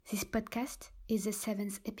This podcast is the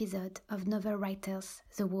 7th episode of Novel Writers,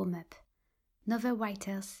 The Warm-Up. Novel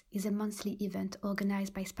Writers is a monthly event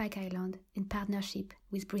organized by Spike Island in partnership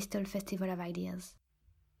with Bristol Festival of Ideas.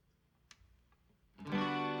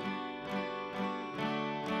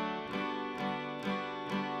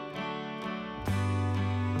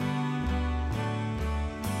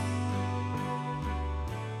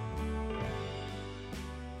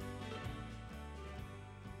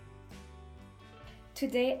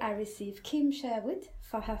 Today I receive Kim Sherwood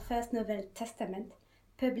for her first novel Testament,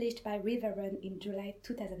 published by River Run in July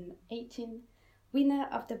 2018, winner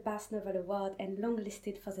of the Bass Novel Award and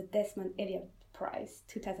longlisted for the Desmond Elliott Prize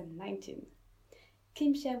 2019.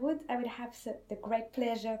 Kim Sherwood, I will have the great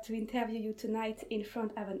pleasure to interview you tonight in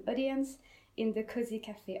front of an audience in the Cozy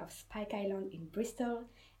Cafe of Spike Island in Bristol,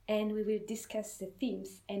 and we will discuss the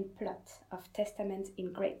themes and plot of Testament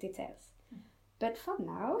in great details. But for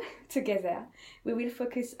now, together, we will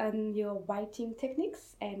focus on your writing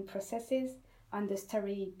techniques and processes, on the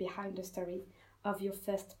story behind the story of your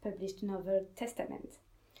first published novel, Testament.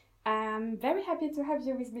 I'm very happy to have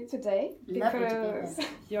you with me today because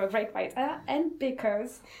you're a great writer and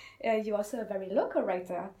because you're also a very local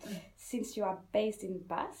writer since you are based in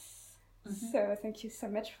Bath. Mm-hmm. So thank you so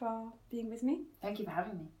much for being with me. Thank you for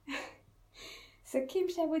having me. So Kim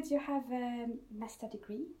Sherwood, you have a master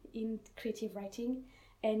degree in creative writing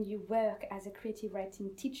and you work as a creative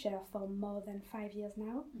writing teacher for more than 5 years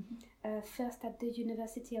now. Mm-hmm. First at the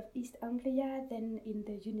University of East Anglia, then in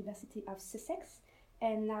the University of Sussex,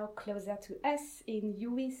 and now closer to us in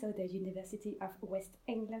UWE, so the University of West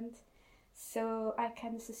England. So I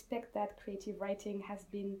can suspect that creative writing has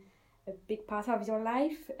been a big part of your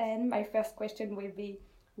life, and my first question will be,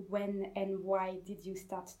 when and why did you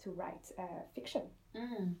start to write fiction?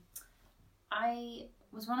 I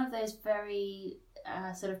was one of those very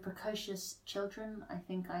sort of precocious children. I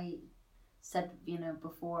think I said,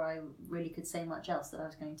 before I really could say much else, that I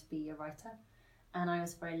was going to be a writer. And I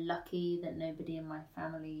was very lucky that nobody in my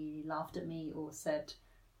family laughed at me or said,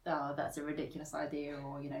 oh, that's a ridiculous idea,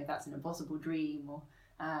 or, that's an impossible dream. Or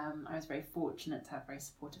I was very fortunate to have a very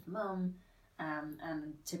supportive mum.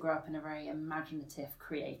 And to grow up in a very imaginative,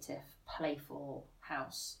 creative, playful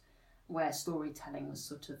house where storytelling was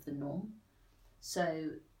sort of the norm. So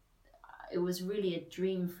it was really a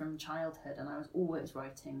dream from childhood, and I was always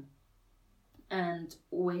writing and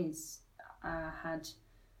always had,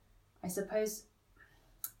 I suppose,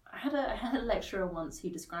 I had a lecturer once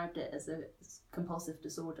who described it as a compulsive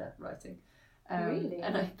disorder, writing. Really?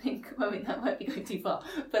 And I think, that might be going too far,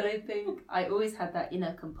 but I think I always had that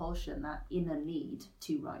inner compulsion, that inner need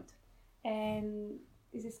to write. And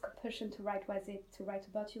is this compulsion to write, was it to write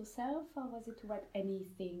about yourself, or was it to write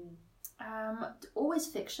anything? Always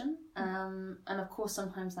fiction, and of course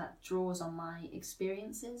sometimes that draws on my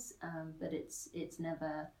experiences, but it's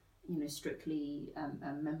never, strictly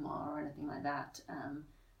a memoir or anything like that.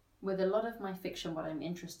 With a lot of my fiction, what I'm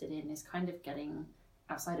interested in is kind of getting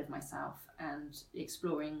outside of myself and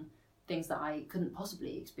exploring things that I couldn't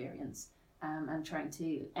possibly experience, and trying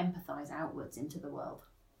to empathize outwards into the world.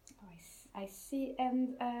 Oh, I see.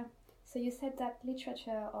 And so you said that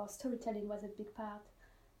literature or storytelling was a big part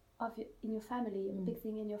of in your family, a big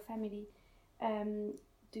thing in your family.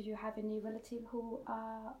 Do you have any relatives who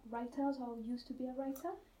are writers or used to be a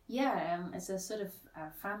writer? Yeah, it's a sort of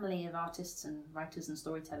family of artists and writers and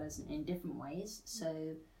storytellers in different ways.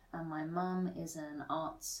 So my mum is an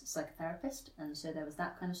arts psychotherapist, and so there was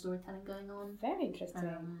that kind of storytelling going on. Very interesting.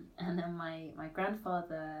 And then my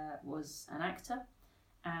grandfather was an actor,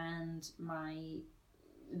 and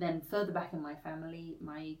then further back in my family,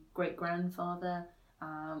 my great-grandfather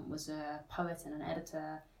was a poet and an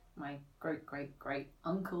editor. My great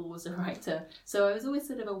uncle was a writer. So I was always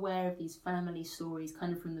sort of aware of these family stories,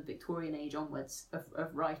 kind of from the Victorian age onwards,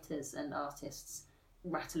 of writers and artists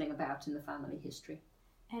rattling about in the family history.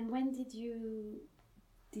 And when did you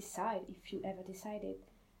decide, if you ever decided,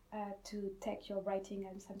 to take your writing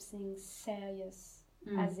as something serious,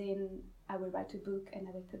 as in, I will write a book and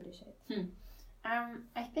I will publish it?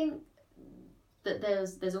 I think that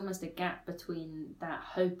there's almost a gap between that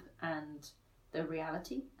hope and the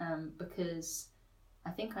reality, because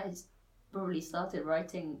I think I probably started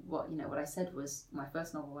writing what I said was my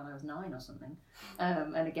first novel when I was 9 or something,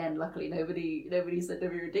 and again, luckily nobody said to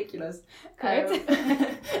be ridiculous.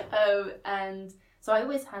 And so I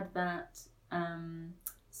always had that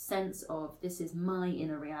sense of, this is my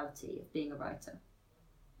inner reality of being a writer.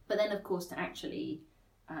 But then of course to actually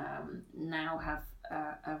now have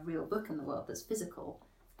a real book in the world that's physical,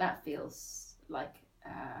 that feels like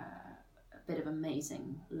a bit of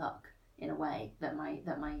amazing luck in a way, that my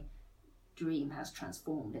dream has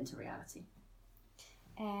transformed into reality.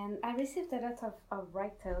 And I received a lot of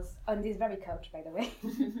writers on this very couch, by the way.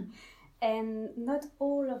 And not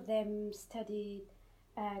all of them studied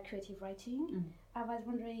creative writing. I was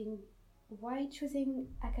wondering, why choosing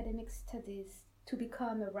academic studies to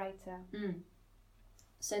become a writer?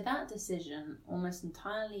 So that decision almost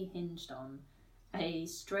entirely hinged on a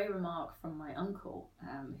stray remark from my uncle,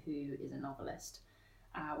 who is a novelist.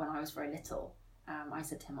 When I was very little, I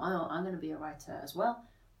said to him, "Oh, I'm going to be a writer as well."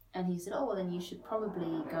 And he said, "Oh, well, then you should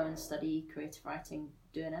probably go and study creative writing,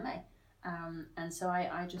 do an MA." And so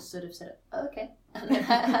I just sort of said, "Oh, okay." And then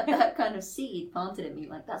I had that kind of seed planted in me,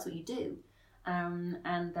 like, that's what you do. And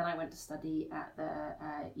then I went to study at the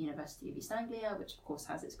University of East Anglia, which of course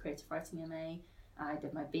has its creative writing MA. I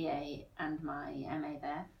did my BA and my MA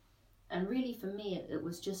there. And really for me, it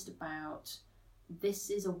was just about, this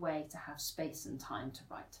is a way to have space and time to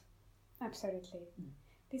write. Absolutely.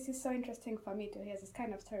 This is so interesting for me to hear this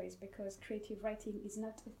kind of stories, because creative writing is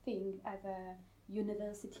not a thing as a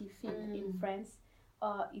university thing in France,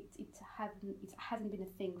 or it hasn't been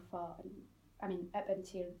a thing for, up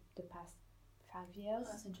until the past 5 years.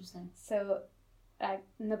 That's interesting. So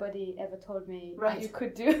nobody ever told me right. you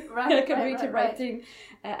could do creative writing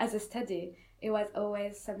as a study. It was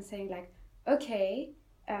always something like, okay,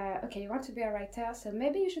 you want to be a writer, so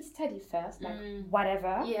maybe you should study first, like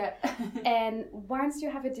whatever. Yeah. And once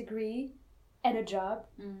you have a degree and a job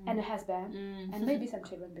and a husband and maybe some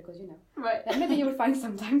children, because right. then maybe you will find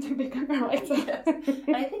some time to become a writer. Yes.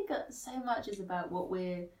 I think that so much is about what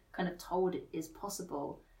we're kind of told is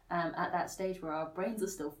possible at that stage where our brains are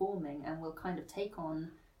still forming, and we'll kind of take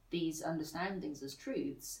on these understandings as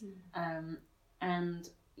truths. And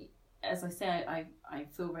as I say, I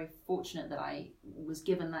feel very fortunate that I was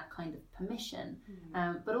given that kind of permission.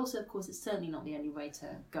 But also, of course, it's certainly not the only way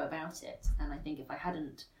to go about it. And I think if I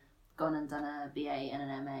hadn't gone and done a BA and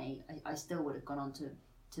an MA, I still would have gone on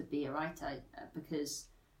to be a writer, because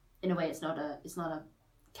in a way it's not a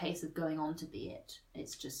case of going on to be it.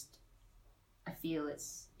 It's just, I feel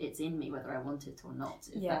it's in me whether I want it or not,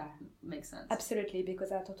 if that makes sense. Absolutely,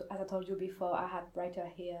 because as I told you before, I had writer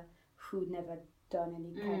here who never done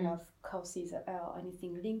any kind of courses or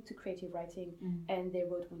anything linked to creative writing, and they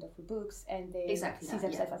wrote wonderful books, and they see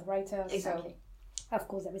themselves as writers. Exactly. So, of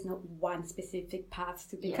course, there is not one specific path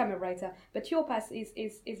to become a writer, but your path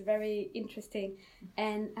is very interesting,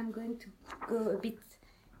 and I'm going to go a bit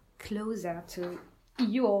closer to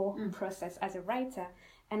your process as a writer.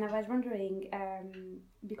 And I was wondering,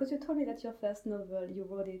 because you told me that your first novel, you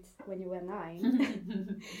wrote it when you were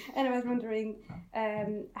 9. And I was wondering,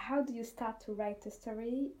 how do you start to write a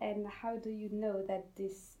story, and how do you know that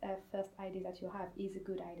this first idea that you have is a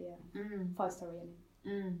good idea for a story?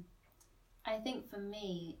 I think for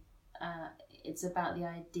me, it's about the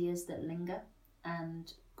ideas that linger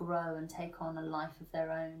and grow and take on a life of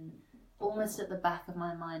their own, almost at the back of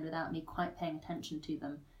my mind without me quite paying attention to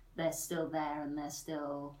them. They're still there, and they're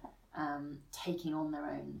still taking on their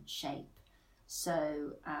own shape.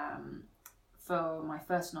 So for my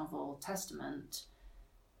first novel, Testament,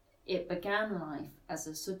 it began life as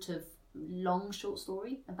a sort of long short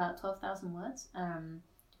story, about 12,000 words.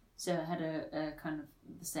 So it had a kind of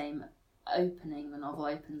the same opening. The novel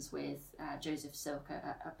opens with Joseph Silk,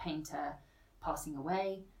 a painter, passing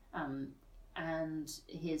away, and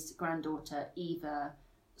his granddaughter Eva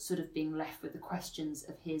sort of being left with the questions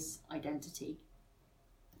of his identity.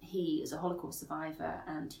 He is a Holocaust survivor,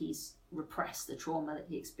 and he's repressed the trauma that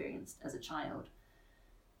he experienced as a child.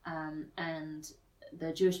 And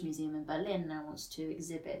the Jewish Museum in Berlin now wants to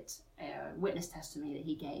exhibit a witness testimony that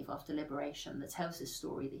he gave after liberation that tells his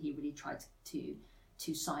story that he really tried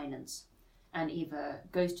to silence. And Eva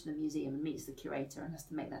goes to the museum and meets the curator and has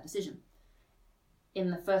to make that decision. In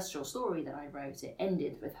the first short story that I wrote, it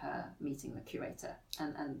ended with her meeting the curator,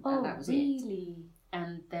 and that was really? it.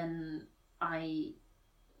 And then I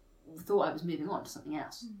thought I was moving on to something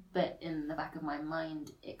else, but in the back of my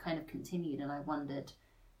mind, it kind of continued, and I wondered,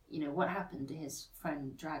 what happened to his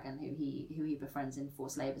friend Dragan, who he befriends in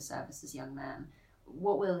forced labour service as a young man.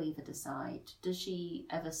 What will Eva decide? Does she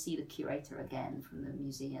ever see the curator again from the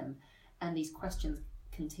museum? And these questions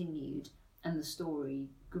continued, and the story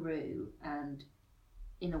grew, and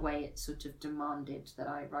in a way it sort of demanded that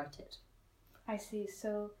I write it. I see.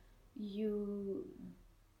 So you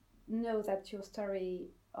know that your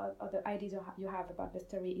story, or the ideas you have about the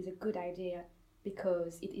story, is a good idea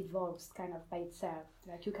because it evolves kind of by itself.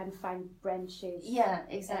 Like you can find branches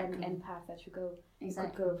and paths that you go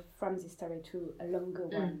could go from this story to a longer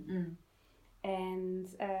one. And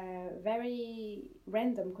a very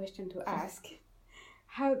random question to ask.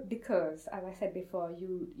 how, because as I said before,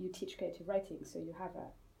 you teach creative writing, so you have a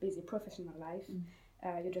busy professional life.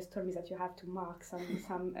 You just told me that you have to mark some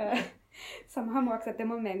homeworks at the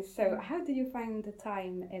moment. So how do you find the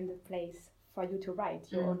time and the place for you to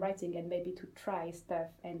write your own writing and maybe to try stuff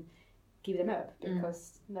and give them up?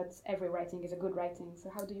 Because not every writing is a good writing.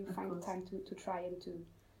 So how do you find the time to try and to...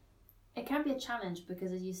 It can be a challenge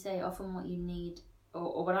because, as you say, often what you need,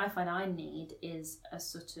 or what I find I need, is a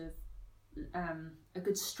sort of a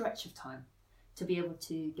good stretch of time to be able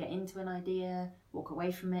to get into an idea, walk away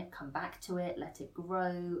from it, come back to it, let it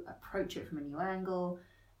grow, approach it from a new angle.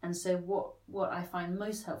 And so what I find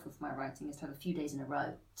most helpful for my writing is to have a few days in a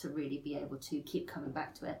row to really be able to keep coming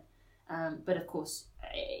back to it. But of course,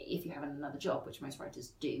 if you have another job, which most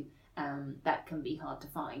writers do, that can be hard to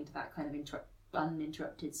find, that kind of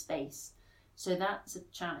uninterrupted space. So that's a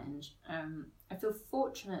challenge. I feel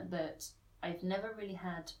fortunate that I've never really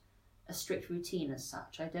had a strict routine as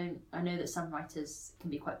such. I know that some writers can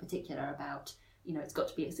be quite particular about, it's got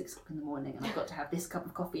to be at 6 o'clock in the morning and I've got to have this cup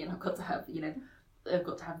of coffee and I've got to have, I've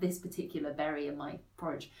got to have this particular berry in my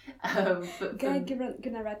porridge. But Guy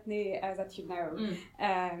Gunaratne, that you know,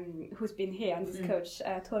 who's been here and this coach,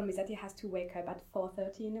 told me that he has to wake up at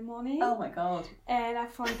 4:30 in the morning. Oh my God. And I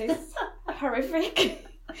found this horrific.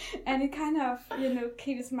 And it kind of,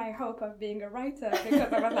 kills my hope of being a writer, because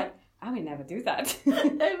I was like, I will never do that.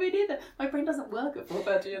 No, me neither. My brain doesn't work at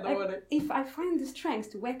 4:30 in the morning. If I find the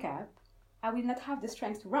strength to wake up, I will not have the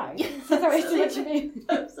strength to write. So I see what you mean.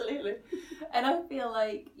 Absolutely. And I feel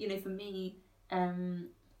like, for me,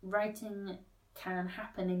 writing can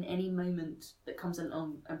happen in any moment that comes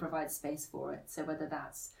along and provides space for it. So whether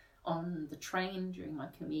that's on the train during my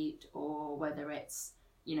commute, or whether it's,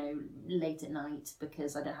 late at night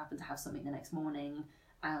because I don't happen to have something the next morning,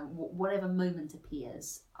 whatever moment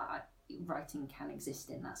appears, writing can exist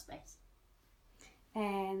in that space.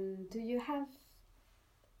 And do you have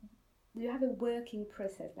a working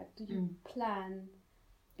process? Like, do you plan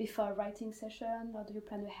before a writing session, or do you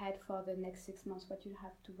plan ahead for the next 6 months what you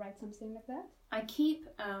have to write, something like that?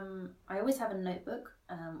 I always have a notebook,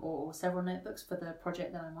 or several notebooks for the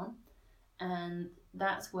project that I'm on, and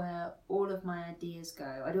that's where all of my ideas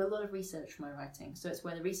go. I do a lot of research for my writing, so it's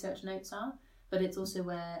where the research notes are, but it's also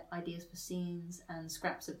where ideas for scenes and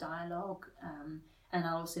scraps of dialogue, and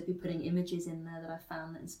I'll also be putting images in there that I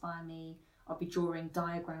found that inspire me. I'll be drawing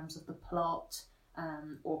diagrams of the plot,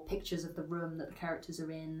 or pictures of the room that the characters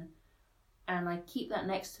are in, and I keep that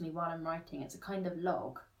next to me while I'm writing. It's a kind of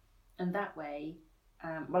log, and that way,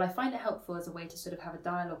 I find it helpful as a way to sort of have a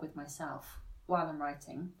dialogue with myself while I'm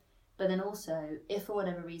writing. But then also, if for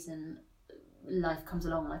whatever reason life comes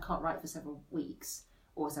along and I can't write for several weeks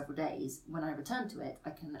or several days, when I return to it, I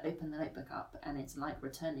can open the notebook up, and it's like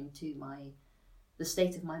returning to the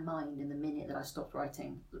state of my mind in the minute that I stopped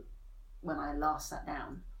writing, when I last sat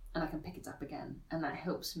down, and I can pick it up again, and that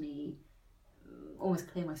helps me almost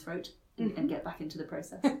clear my throat and get back into the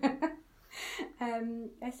process.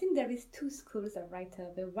 I think there is two schools of writer.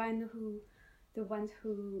 The ones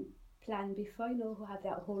who plan before, who have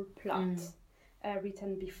their whole plot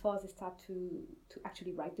written before they start to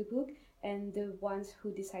actually write the book, and the ones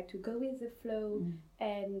who decide to go with the flow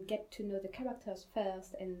and get to know the characters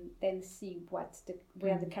first and then see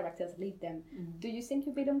where the characters lead them. Do you think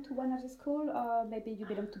you belong to one of the school, or maybe you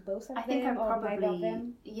belong to both of them, or neither of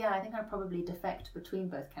them? Yeah, I think I probably defect between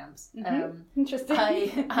both camps.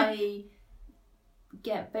 Interesting. I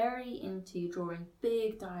get very into drawing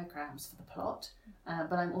big diagrams for the plot,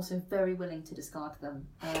 but I'm also very willing to discard them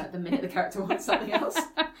the minute the character wants something else.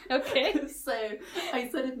 Okay. So I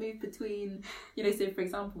sort of move between, so for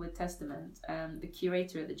example with Testament, the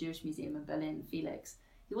curator at the Jewish Museum in Berlin, Felix,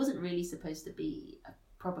 he wasn't really supposed to be a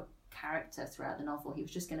proper character throughout the novel. He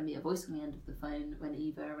was just going to be a voice on the end of the phone when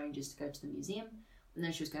Eva arranges to go to the museum, and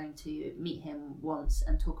then she was going to meet him once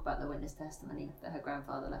and talk about the witness testimony that her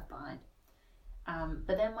grandfather left behind.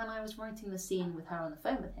 But then when I was writing the scene with her on the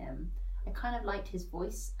phone with him, I kind of liked his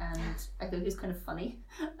voice, and I thought he was kind of funny,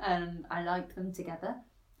 and I liked them together.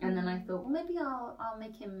 And then I thought, well, maybe I'll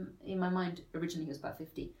make him, in my mind, originally he was about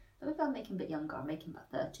 50, but maybe I'll make him a bit younger, I'll make him about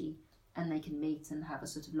 30, and they can meet and have a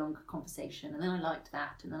sort of longer conversation. And then I liked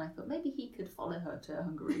that, and then I thought maybe he could follow her to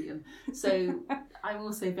Hungary. And so I'm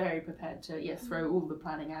also very prepared to throw all the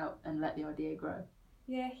planning out and let the idea grow.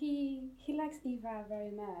 Yeah, he likes Eva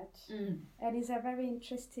very much, and he's a very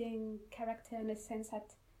interesting character in the sense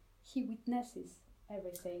that he witnesses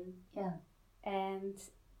everything. Yeah, and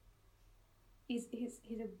he's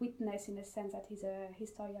a witness in the sense that he's a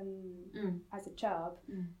historian as a job,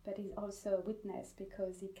 but he's also a witness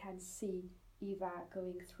because he can see Eva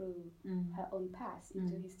going through her own path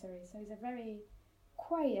into history. So he's a very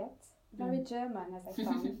quiet, very German, as I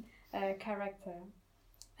found, character.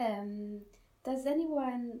 Does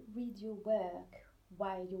anyone read your work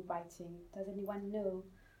while you're writing? Does anyone know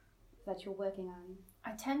that you're working on?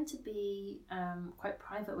 I tend to be quite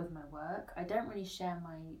private with my work. I don't really share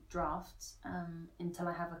my drafts until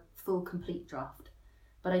I have a full, complete draft.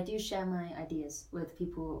 But I do share my ideas with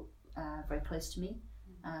people very close to me,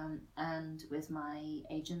 and with my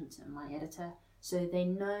agent and my editor, so they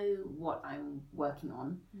know what I'm working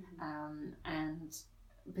on. And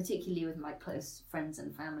particularly with my close friends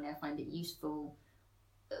and family, I find it useful.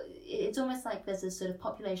 It's almost like there's a sort of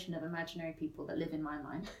population of imaginary people that live in my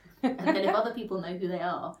mind, and then if other people know who they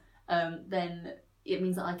are, then it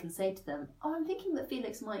means that I can say to them, "Oh, I'm thinking that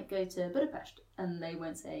Felix might go to Budapest," and they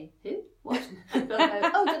won't say, "Who? What?" They'll go,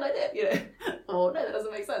 "Oh, good idea," you know, or "No, that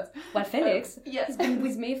doesn't make sense." Well, Felix, yeah, he's been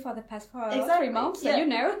with me for the past 3 months, so yeah. you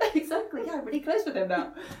know. Exactly, yeah, I'm really close with him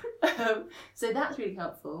now. So that's really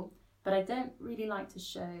helpful. But I don't really like to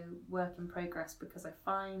show work in progress, because I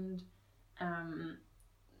find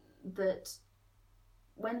that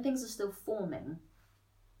when things are still forming,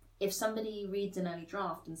 if somebody reads an early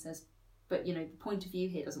draft and says, "But you know, the point of view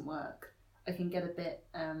here doesn't work," I can get a bit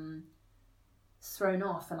thrown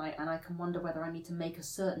off, and I can wonder whether I need to make a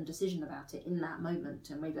certain decision about it in that moment,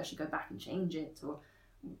 and maybe I should go back and change it. Or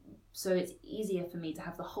so it's easier for me to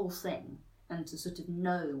have the whole thing and to sort of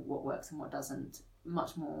know what works and what doesn't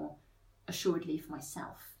much more assuredly for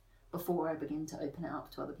myself before I begin to open it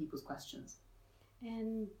up to other people's questions.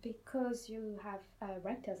 And because you have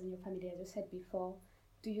writers in your family, as you said before,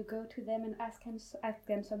 do you go to them and ask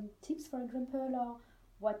them some tips, for example, or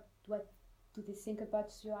what do they think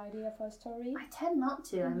about your idea for a story? I tend not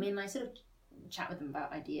to. I mean, I sort of chat with them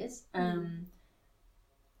about ideas.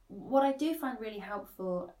 What I do find really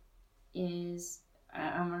helpful is,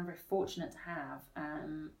 I'm very fortunate to have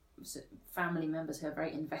family members who are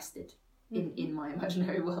very invested in my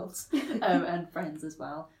imaginary worlds, and friends as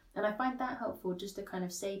well. And I find that helpful, just to kind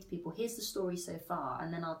of say to people, "Here's the story so far,"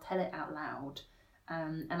 and then I'll tell it out loud,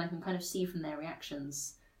 and I can kind of see from their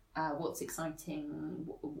reactions what's exciting,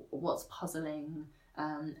 what's puzzling,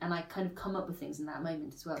 and I kind of come up with things in that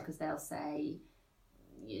moment as well, because they'll say,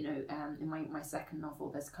 you know, in my second novel,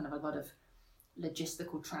 there's kind of a lot of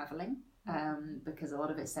logistical travelling, because a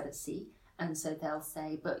lot of it's set at sea. And so they'll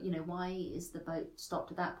say, "But you know, why is the boat stopped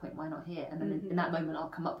at that point? Why not here?" And then in that moment, I'll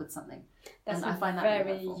come up with something. That's and I find that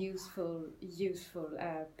very really useful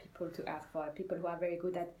people to ask for. People who are very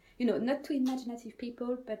good at, you know, not too imaginative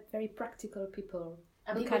people, but very practical people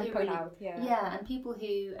and who people can who pull really, out. Yeah, and people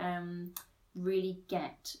who really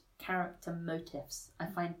get character motifs. I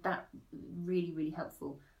find that really, really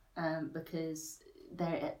helpful, because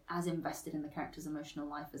they're as invested in the character's emotional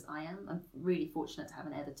life as I am. I'm really fortunate to have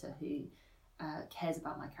an editor who cares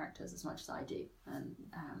about my characters as much as I do, and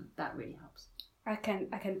that really helps. I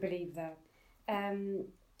can believe that.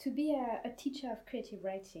 To be a teacher of creative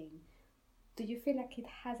writing, do you feel like it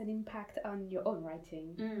has an impact on your own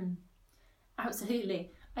writing?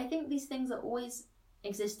 Absolutely. I think these things are always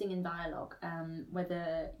existing in dialogue,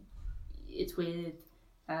 whether it's with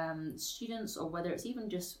students or whether it's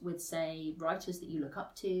even just with, say, writers that you look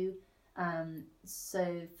up to.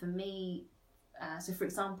 So for me, so for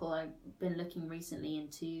example, I've been looking recently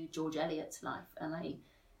into George Eliot's life, and I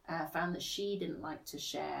found that she didn't like to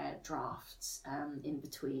share drafts in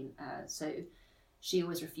between. So she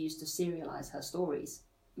always refused to serialise her stories,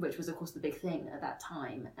 which was of course the big thing at that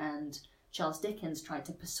time. And Charles Dickens tried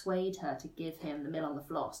to persuade her to give him The Mill on the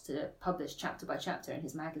Floss to publish chapter by chapter in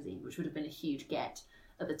his magazine, which would have been a huge get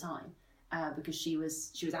at the time, because she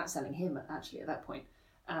was outselling him actually at that point.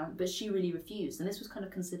 But she really refused, and this was kind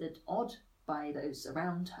of considered odd by those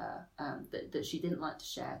around her, that she didn't like to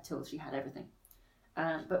share till she had everything.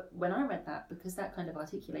 But when I read that, because that kind of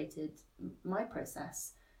articulated my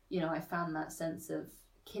process, you know, I found that sense of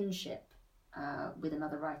kinship with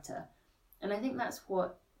another writer. And I think that's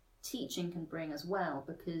what teaching can bring as well,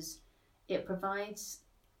 because it provides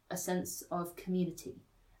a sense of community.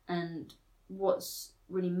 And what's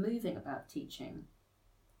really moving about teaching,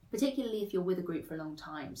 particularly if you're with a group for a long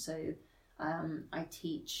time, so I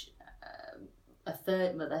teach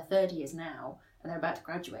their third years now, and they're about to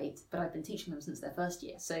graduate, but I've been teaching them since their first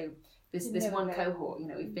year. So this one cohort, you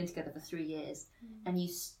know, we've been together for 3 years, and you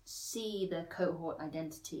see the cohort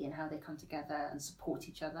identity and how they come together and support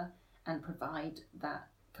each other and provide that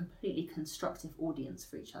completely constructive audience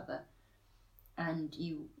for each other. And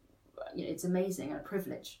you know, it's amazing and a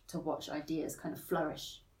privilege to watch ideas kind of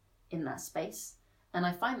flourish in that space. And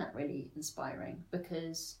I find that really inspiring,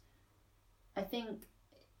 because I think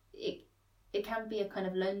it can be a kind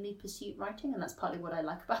of lonely pursuit, writing, and that's partly what I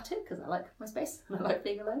like about it, because I like my space and I like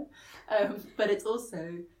being alone. But it's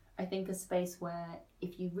also, I think, a space where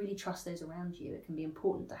if you really trust those around you, it can be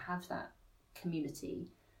important to have that community.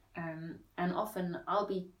 And often I'll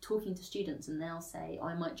be talking to students and they'll say,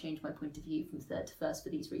 I might change my point of view from third to first for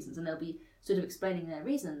these reasons, and they'll be sort of explaining their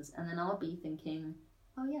reasons, and then I'll be thinking,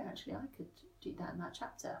 oh yeah, actually I could do that in that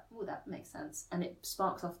chapter. Oh, that makes sense. And it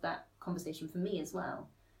sparks off that conversation for me as well.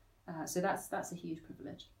 So that's a huge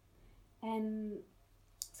privilege. And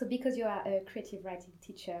so because you are a creative writing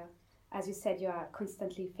teacher, as you said, you are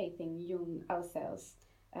constantly facing young authors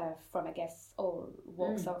from, I guess, all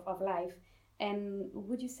walks of life. And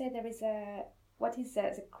would you say what is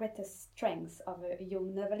the greatest strength of a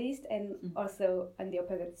young novelist, and also on the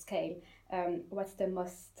opposite scale, what's the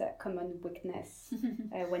most common weakness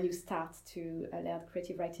when you start to learn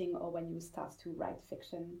creative writing or when you start to write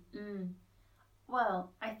fiction?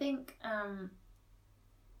 Well, I think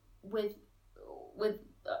with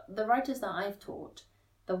the writers that I've taught,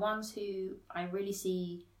 the ones who I really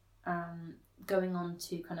see going on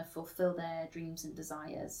to kind of fulfill their dreams and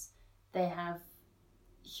desires, they have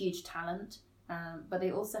huge talent, but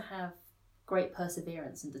they also have great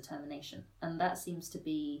perseverance and determination. And that seems to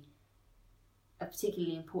be a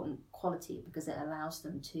particularly important quality because it allows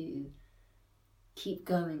them to keep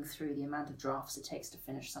going through the amount of drafts it takes to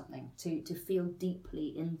finish something, to feel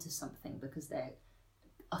deeply into something because they're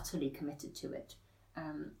utterly committed to it,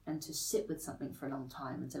 and to sit with something for a long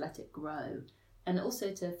time and to let it grow. And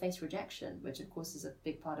also to face rejection, which of course is a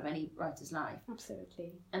big part of any writer's life.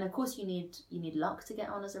 Absolutely. And of course you need luck to get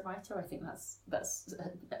on as a writer. I think that's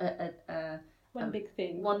one big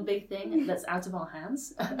thing. One big thing that's out of our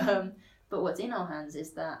hands. But what's in our hands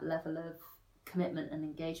is that level of commitment and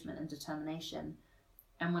engagement and determination.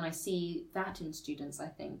 And when I see that in students, I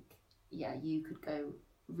think, yeah, you could go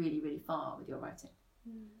really, really far with your writing.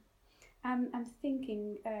 I'm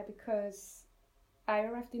thinking because I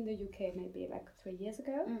arrived in the UK maybe like 3 years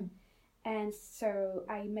ago, and so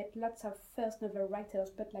I met lots of first novel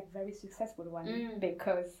writers, but like very successful ones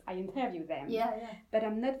because I interview them. Yeah. But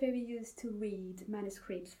I'm not very used to read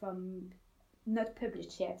manuscripts from not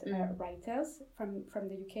published yet writers from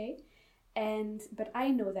the UK, but I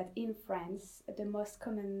know that in France the most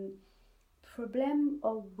common problem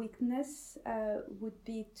or weakness would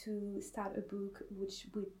be to start a book which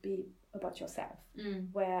would be about yourself,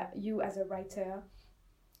 where you as a writer,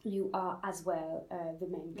 you are as well the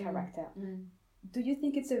main character. Do you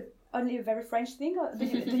think it's only a very French thing, or do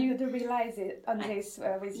you realize it on this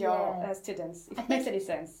with your students? If it makes any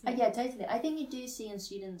sense. Yeah, totally. I think you do see in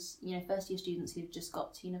students, first year students who've just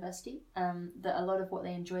got to university, that a lot of what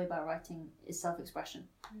they enjoy about writing is self-expression.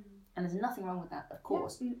 And there's nothing wrong with that, of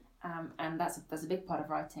course. And that's a big part of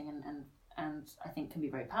writing, and I think can be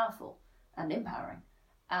very powerful and empowering.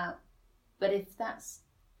 But if that's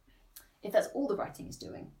all the writing is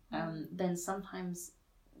doing, then sometimes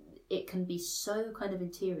it can be so kind of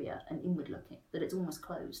interior and inward looking that it's almost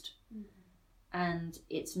closed. And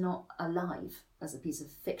it's not alive as a piece of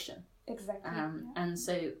fiction. Exactly. And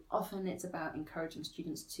so often it's about encouraging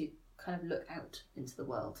students to kind of look out into the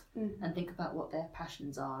world and think about what their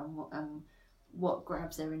passions are and what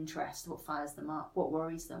grabs their interest, what fires them up, what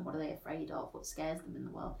worries them, what are they afraid of, what scares them in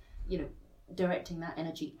the world. Directing that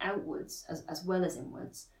energy outwards as well as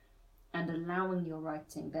inwards, and allowing your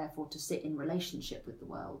writing therefore to sit in relationship with the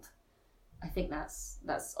world. I think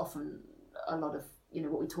that's often a lot of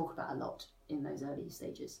what we talk about a lot in those early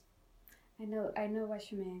stages. I know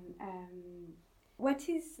what you mean. What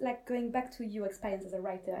is, like, going back to your experience as a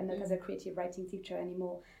writer and not as a creative writing teacher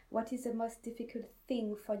anymore, what is the most difficult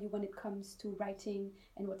thing for you when it comes to writing,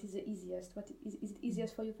 and what is the easiest? Is it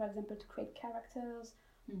easiest for you, for example, to create characters,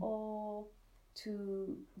 or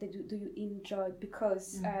do you enjoy,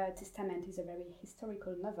 because Testament is a very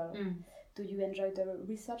historical novel, do you enjoy the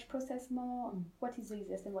research process more? What is the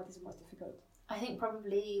easiest and what is the most difficult? I think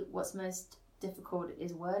probably what's most difficult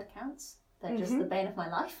is word counts. They're just the bane of my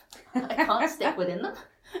life. I can't stick within them.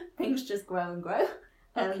 Things just grow and grow.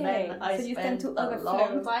 And then I spend a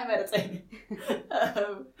long time editing.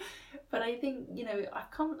 But I think,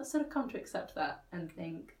 I've sort of come to accept that and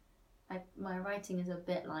think my writing is a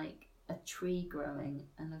bit like a tree growing,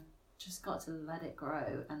 and I've just got to let it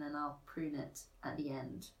grow, and then I'll prune it at the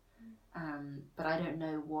end. But I don't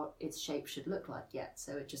know what its shape should look like yet,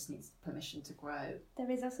 so it just needs permission to grow.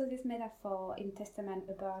 There is also this metaphor in Testament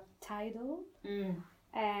about tidal,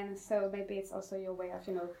 and so maybe it's also your way of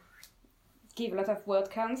give a lot of word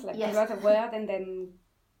counts, give a lot of word, and then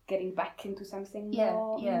getting back into something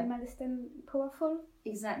more minimalist and powerful.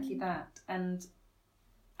 Exactly that. And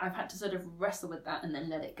I've had to sort of wrestle with that and then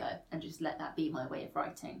let it go and just let that be my way of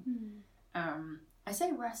writing. I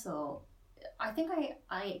say wrestle, I think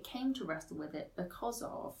I came to wrestle with it because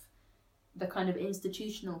of the kind of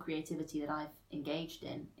institutional creativity that I've engaged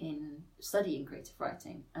in studying creative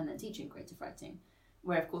writing and then teaching creative writing,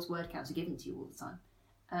 where of course word counts are given to you all the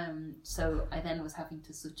time. So I then was having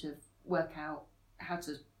to sort of work out how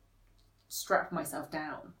to strap myself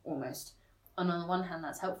down almost. And on the one hand,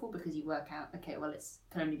 that's helpful because you work out, okay, well, it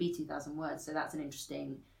can only be 2,000 words, so that's an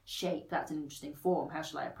interesting shape, that's an interesting form. How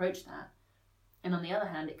shall I approach that? And on the other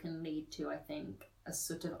hand, it can lead to, I think, a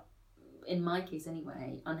sort of, in my case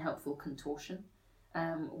anyway, unhelpful contortion,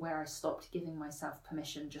 where I stopped giving myself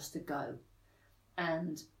permission just to go.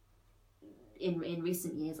 And in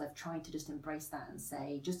recent years, I've tried to just embrace that and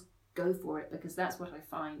say, just go for it, because that's what I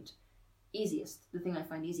find easiest. The thing I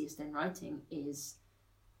find easiest in writing is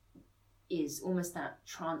almost that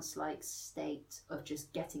trance-like state of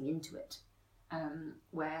just getting into it,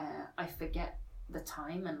 where I forget the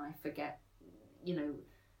time and I forget,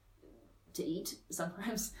 to eat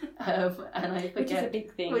sometimes, and I forget,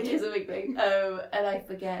 which is a big thing, and I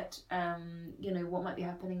forget, what might be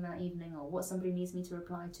happening that evening, or what somebody needs me to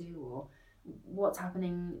reply to, or what's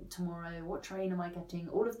happening tomorrow, what train am I getting,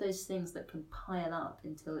 all of those things that can pile up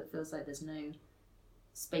until it feels like there's no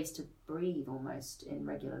space to breathe almost in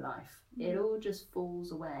regular life. It all just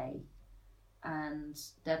falls away, and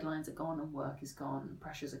deadlines are gone, and work is gone,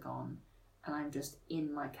 pressures are gone, and I'm just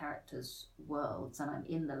in my characters' worlds, and I'm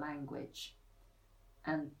in the language,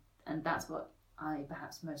 and that's what I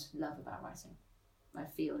perhaps most love about writing. I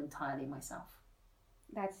feel entirely myself.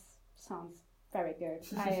 That sounds very good.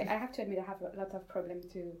 I have to admit I have a lot of problem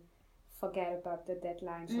to forget about the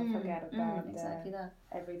deadlines or forget about exactly the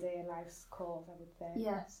everyday life's calls, I would say.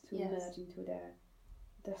 Yes. Merge into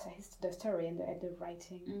the story and the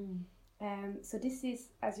writing. So this is,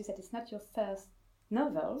 as you said, it's not your first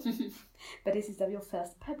novel, but this is your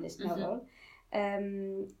first published novel.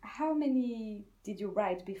 How many did you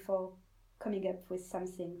write before coming up with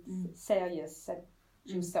something serious that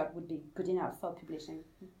you thought would be good enough for publishing?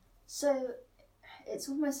 So it's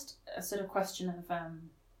almost a sort of question of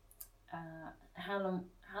how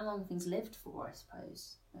long things lived for, I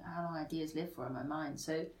suppose, how long ideas live for in my mind.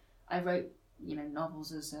 So I wrote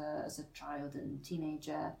novels as a child and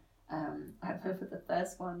teenager. I remember the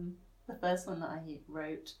first one that I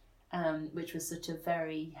wrote, which was sort of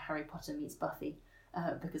very Harry Potter meets Buffy,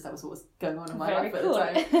 because that was what was going on in my life at the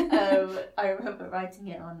time. I remember writing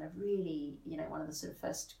it on a really, one of the sort of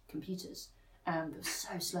first computers. It was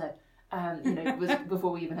so slow. It was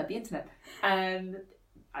before we even had the internet, and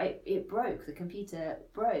it broke. The computer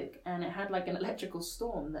broke, and it had like an electrical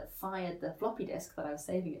storm that fired the floppy disk that I was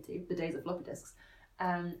saving it to. The days of floppy disks.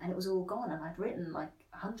 And it was all gone, and I'd written like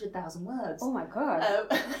 100,000 words. Oh my god!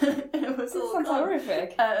 It was all sounds gone.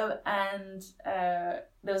 Horrific. And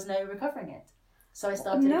there was no recovering it, so I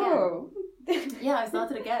started again. Yeah, I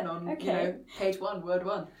started again on page 1, word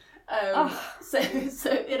 1. So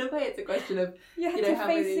in a way, it's a question of you had to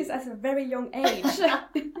face this at a very young age.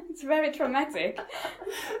 It's very traumatic.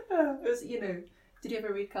 It was, did you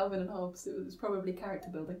ever read Calvin and Hobbes? It was probably character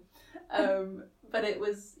building, but it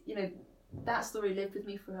was, that story lived with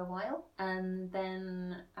me for a while, and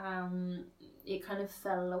then it kind of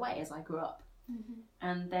fell away as I grew up.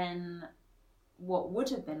 And then what would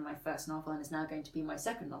have been my first novel and is now going to be my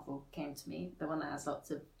second novel came to me, the one that has lots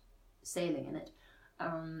of sailing in it.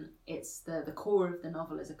 It's the core of the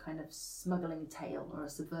novel is a kind of smuggling tale, or a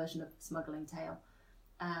subversion of the smuggling tale.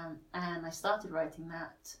 And I started writing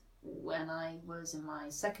that when I was in my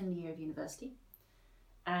second year of university,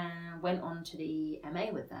 and went on to the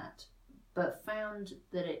MA with that, but found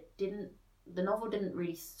that the novel didn't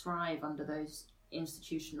really thrive under those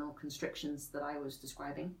institutional constrictions that I was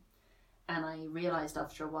describing. And I realised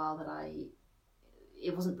after a while that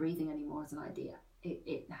it wasn't breathing anymore as an idea.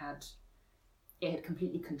 It had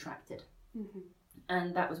completely contracted.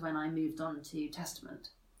 And that was when I moved on to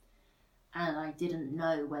Testament. And I didn't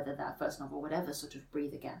know whether that first novel would ever sort of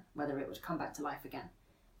breathe again, whether it would come back to life again.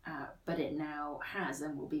 But it now has,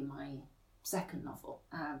 and will be my second novel,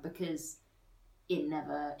 because it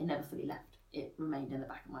never fully left. It remained in the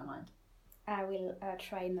back of my mind. I will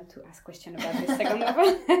try not to ask questions about the second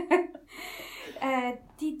novel.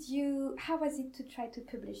 How was it to try to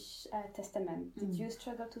publish Testament? Did you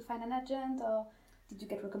struggle to find an agent, or did you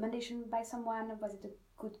get recommendation by someone? Was it a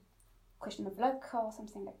good question of luck or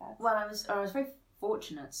something like that? Well, I was very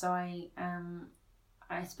fortunate. So I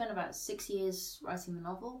spent about 6 years writing the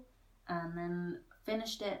novel, and then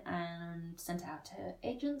finished it and sent it out to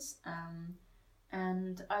agents.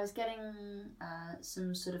 And I was getting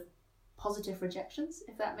some sort of positive rejections,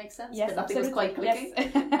 if that makes sense. Yes, but nothing was quite clicking.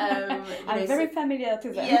 Yes. I'm very familiar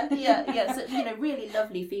to that. Yeah. So, really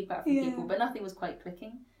lovely feedback from people, but nothing was quite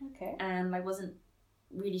clicking. Okay. And I wasn't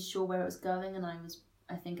really sure where it was going, and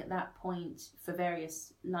I think at that point, for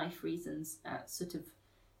various life reasons, at sort of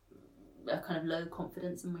a kind of low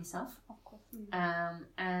confidence in myself. Of course.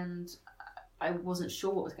 And I wasn't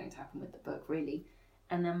sure what was going to happen with the book, really.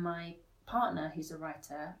 And then my partner, who's a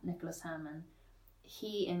writer, Nicholas Herman,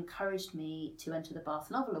 he encouraged me to enter the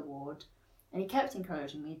Bath Novel Award, and he kept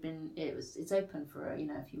encouraging me. It's open for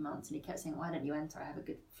a few months, and he kept saying, "Why don't you enter? I have a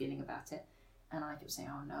good feeling about it." And I kept saying,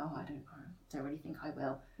 "Oh no, I don't really think I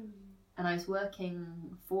will." And I was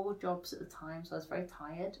working 4 jobs at the time, so I was very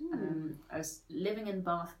tired. I was living in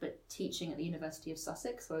Bath but teaching at the University of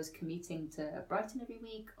Sussex, so I was commuting to Brighton every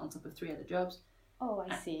week on top of 3 other jobs. Oh,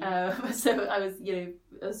 I see. So I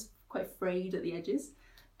was quite frayed at the edges.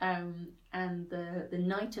 And the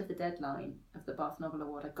night of the deadline of the Bath Novel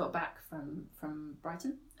Award, I got back from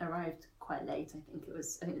Brighton, arrived quite late.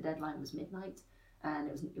 I think the deadline was midnight, and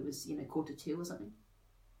it was 1:45 or something.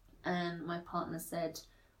 And my partner said,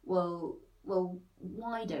 well,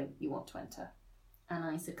 why don't you want to enter? And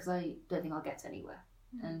I said, because I don't think I'll get anywhere.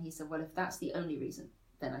 And he said, well, if that's the only reason,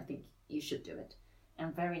 then I think you should do it.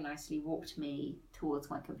 And very nicely walked me towards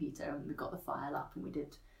my computer, and we got the file up, and we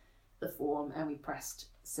did the form, and we pressed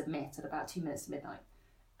submit at about 2 minutes to midnight.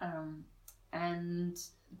 And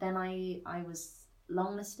then I was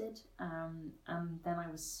longlisted, and then I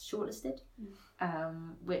was shortlisted,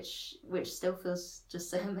 which still feels just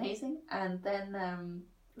so amazing. And then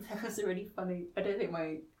there was a really funny, I don't think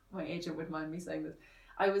my agent would mind me saying this,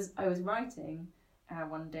 I was writing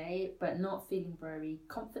one day, but not feeling very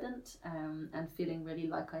confident, and feeling really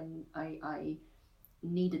like I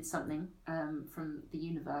needed something from the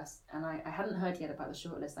universe, and I hadn't heard yet about the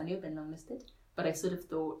shortlist. I knew I'd been longlisted, but I sort of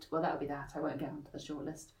thought, well, that'll be that, I won't get onto the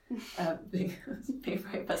shortlist, being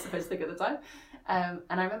very pessimistic at the time.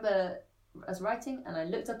 And I remember I was writing, and I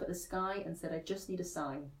looked up at the sky and said, I just need a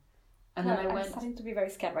sign. And then I'm starting to be very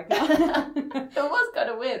scared right now. It was kind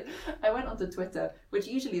of weird. I went onto Twitter, which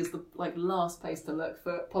usually is the last place to look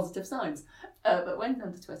for positive signs, but went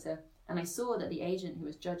onto Twitter, and I saw that the agent who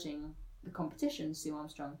was judging the competition, Sue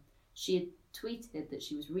Armstrong, she had tweeted that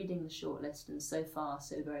she was reading the shortlist, and so far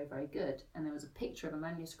so very, very good. And there was a picture of a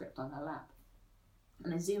manuscript on her lap,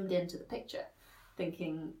 and I zoomed into the picture,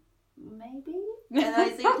 thinking maybe, and I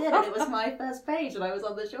zoomed in, and it was my first page, and I was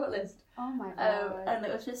on the shortlist. Oh my god! And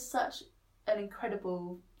it was just such an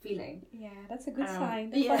incredible feeling. Yeah, that's a good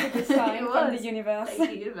sign. Yeah, was a good sign from the universe.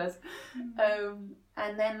 Thank you, universe.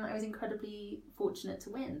 And then I was incredibly fortunate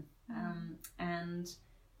to win, and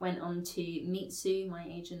went on to meet Sue, my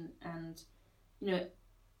agent. And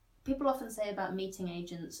people often say about meeting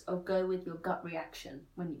agents, go with your gut reaction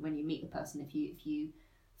when you meet the person. If you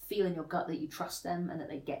feel in your gut that you trust them and that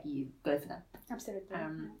they get you, go for them. Absolutely.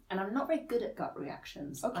 And I'm not very good at gut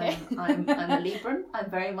reactions. Okay. I'm a Libran. I'm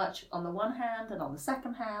very much on the one hand and on the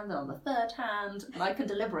second hand and on the third hand, and I can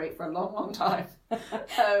deliberate for a long, long time.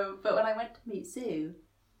 But when I went to meet Sue,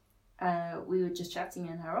 we were just chatting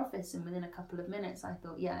in her office, and within a couple of minutes I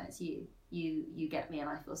thought, yeah, it's you. You get me, and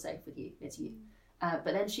I feel safe with you. It's you. But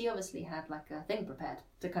then she obviously had a thing prepared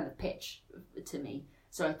to kind of pitch to me,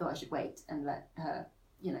 so I thought I should wait and let her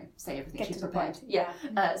say everything she's prepared. Yeah.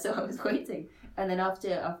 So I was waiting, and then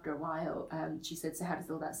after a while, she said, "So how does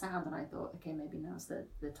all that sound?" And I thought, okay, maybe now's the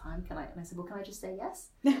time. Can I? And I said, well, can I just say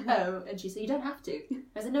yes? And she said, you don't have to.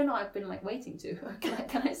 I said, no, I've been waiting to.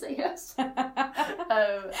 Can I say yes?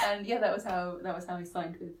 And yeah, that was how I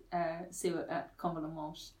signed with Sue at Conval and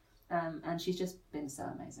Walsh, and she's just been so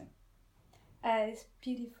amazing. It's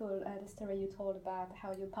beautiful, the story you told about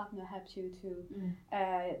how your partner helped you to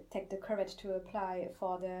take the courage to apply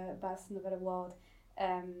for the Bath Novel Award.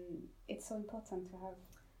 It's so important to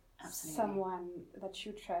have someone that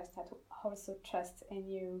you trust, that also trusts in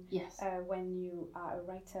you. Yes. When you are a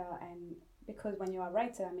writer, and because when you are a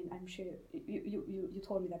writer, I mean, I'm sure you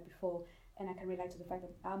told me that before, and I can relate to the fact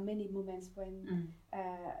that there are many moments when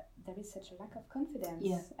there is such a lack of confidence.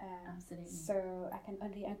 Yeah, absolutely. So I can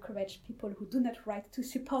only encourage people who do not write to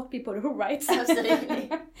support people who write.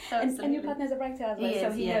 Absolutely. And your partner is a writer as well,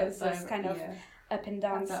 so he knows those kind of up and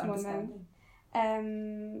down moments.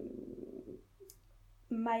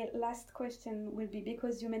 My last question will be,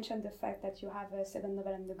 because you mentioned the fact that you have a second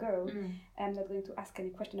novel on the go, I'm not going to ask any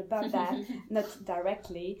question about that, not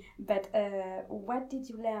directly, but what did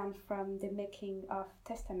you learn from the making of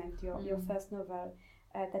Testament, your first novel,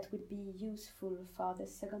 that would be useful for the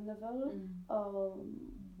second novel? Or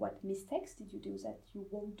what mistakes did you do that you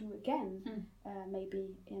won't do again,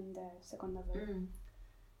 maybe in the second novel?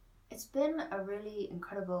 It's been a really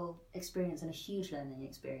incredible experience and a huge learning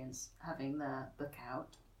experience having the book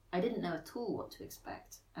out. I didn't know at all what to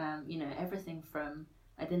expect. Everything from,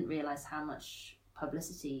 I didn't realise how much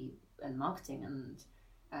publicity and marketing and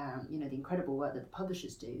the incredible work that the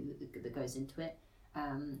publishers do that goes into it.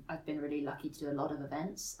 I've been really lucky to do a lot of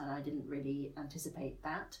events, and I didn't really anticipate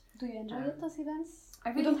that. Do you enjoy those events?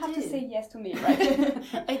 I really you don't have do. to say yes to me, right?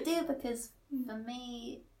 I do, because for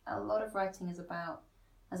me, a lot of writing is about,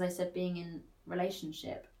 as I said, being in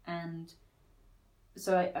relationship. And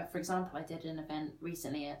so, for example, I did an event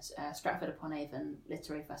recently at Stratford-upon-Avon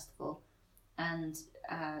Literary Festival, and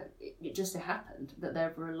it just so happened that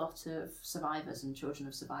there were a lot of survivors and children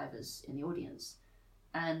of survivors in the audience,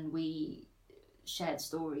 and we shared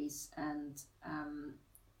stories and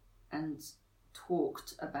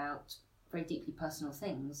talked about very deeply personal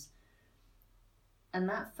things. And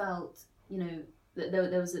that felt,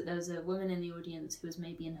 there was a woman in the audience who was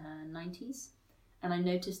maybe in her 90s, and I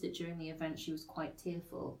noticed that during the event she was quite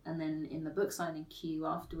tearful. And then in the book signing queue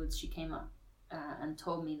afterwards, she came up and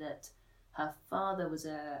told me that her father was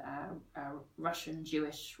a Russian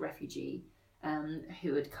Jewish refugee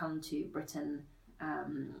who had come to Britain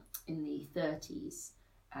in the 30s,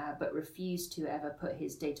 but refused to ever put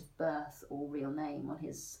his date of birth or real name on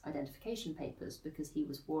his identification papers because he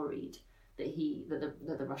was worried that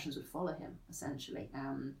the Russians would follow him, essentially,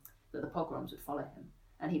 that the pogroms would follow him,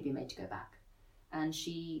 and he'd be made to go back. And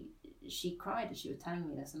she cried as she was telling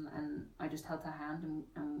me this, and I just held her hand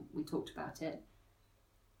and we talked about it.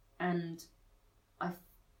 And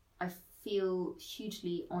I feel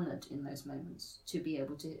hugely honoured in those moments to be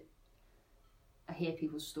able to hear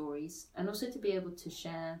people's stories, and also to be able to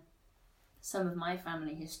share some of my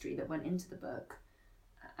family history that went into the book,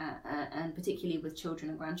 and particularly with children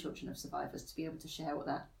and grandchildren of survivors, to be able to share what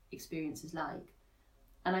that experience is like.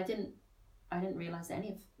 And I didn't realise that any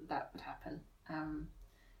of that would happen.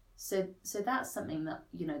 So that's something that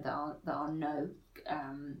that I'll know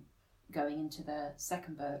going into the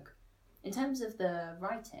second book. In terms of the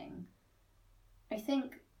writing, I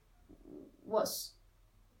think what's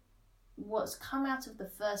come out of the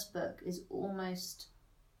first book is almost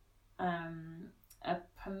a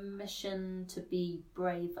permission to be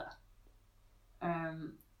braver.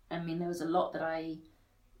 I mean, there was a lot that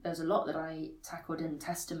I tackled in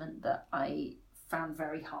Testament that I found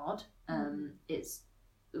very hard. It's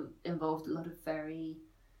involved a lot of very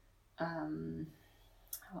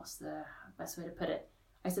what's the best way to put it?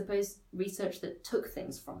 I suppose research that took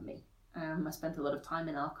things from me. I spent a lot of time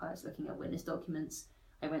in archives looking at witness documents.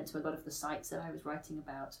 I went to a lot of the sites that I was writing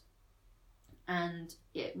about, and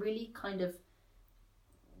it really kind of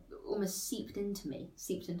almost seeped into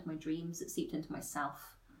my dreams, it seeped into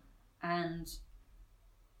myself, and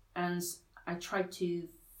I tried to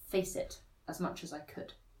face it as much as I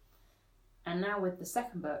could. And now with the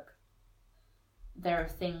second book, there are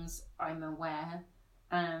things I'm aware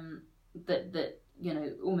that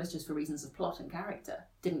almost just for reasons of plot and character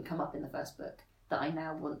didn't come up in the first book, that I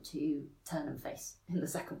now want to turn and face in the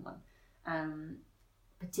second one.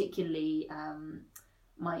 Particularly,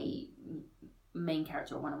 my main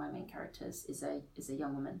character, or one of my main characters, is a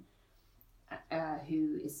young woman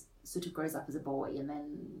who is sort of grows up as a boy and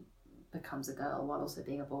then becomes a girl while also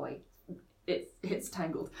being a boy. It's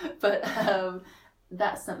tangled, but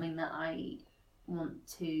that's something that I want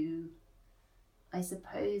to, I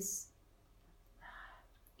suppose,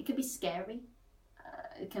 it can be scary,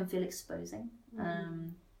 it can feel exposing.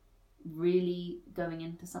 Really going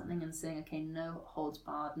into something and saying, okay, no holds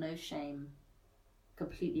barred, no shame,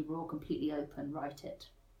 completely raw, completely open, write it.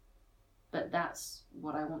 But that's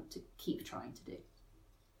what I want to keep trying to do.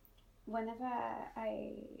 Whenever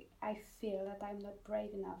I feel that I'm not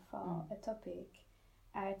brave enough for a topic,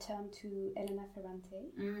 I turn to Elena Ferrante,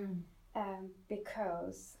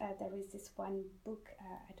 because there is this one book,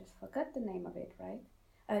 I just forgot the name of it, right?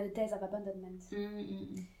 The Days of Abandonment.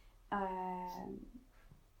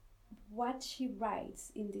 What she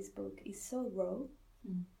writes in this book is so raw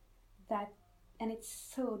and it's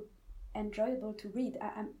so enjoyable to read.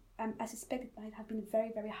 I suspect it might have been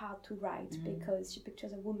very, very hard to write because she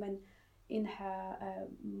pictures a woman in her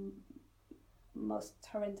most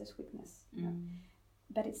horrendous weakness.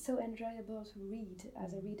 But it's so enjoyable to read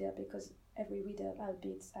as a reader, because every reader,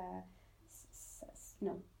 albeit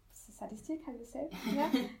sadistic, how you say?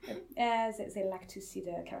 Yeah. They like to see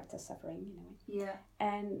the character suffering, in a way. Yeah.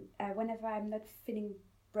 And whenever I'm not feeling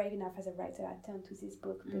brave enough as a writer, I turn to this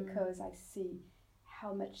book because I see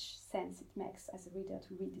how much sense it makes as a reader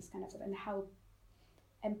to read this kind of stuff, and how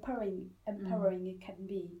empowering it can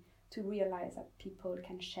be to realize that people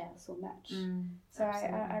can share so much. So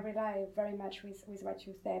Absolutely. I rely very much with what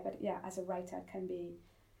you say, but yeah, as a writer it can be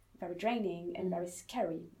very draining and very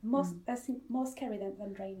scary. I think more scary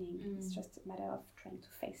than draining. It's just a matter of trying to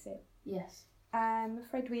face it. Yes. I'm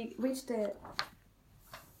afraid we reached the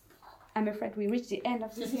end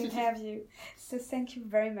of this interview. So thank you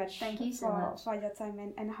very much. Thank you so much for your time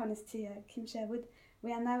and honesty, Kim Sherwood.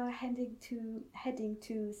 We are now heading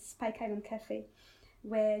to Spike Island Cafe,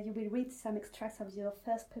 where you will read some extracts of your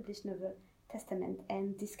first published novel, Testament,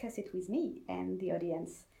 and discuss it with me and the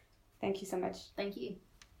audience. Thank you so much. Thank you.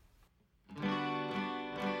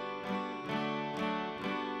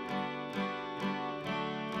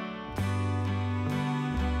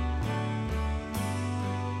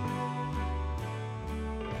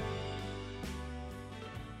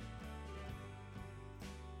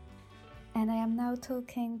 And I am now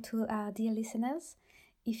talking to our dear listeners.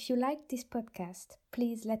 If you like this podcast,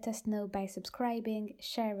 please let us know by subscribing,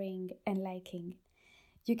 sharing, and liking.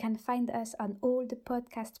 You can find us on all the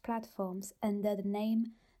podcast platforms under the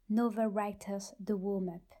name Novel Writers The Warm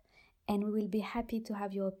Up, and we will be happy to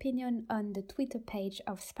have your opinion on the Twitter page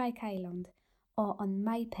of Spike Island or on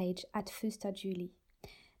my page at Fuster Julie.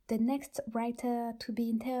 The next writer to be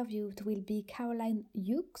interviewed will be Caroline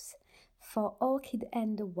Hughes for Orchid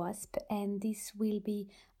and the Wasp, and this will be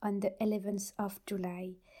on the 11th of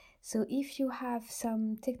July. So if you have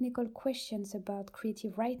some technical questions about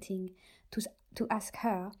creative writing to ask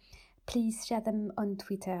her, please share them on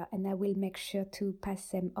Twitter and I will make sure to pass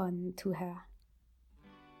them on to her.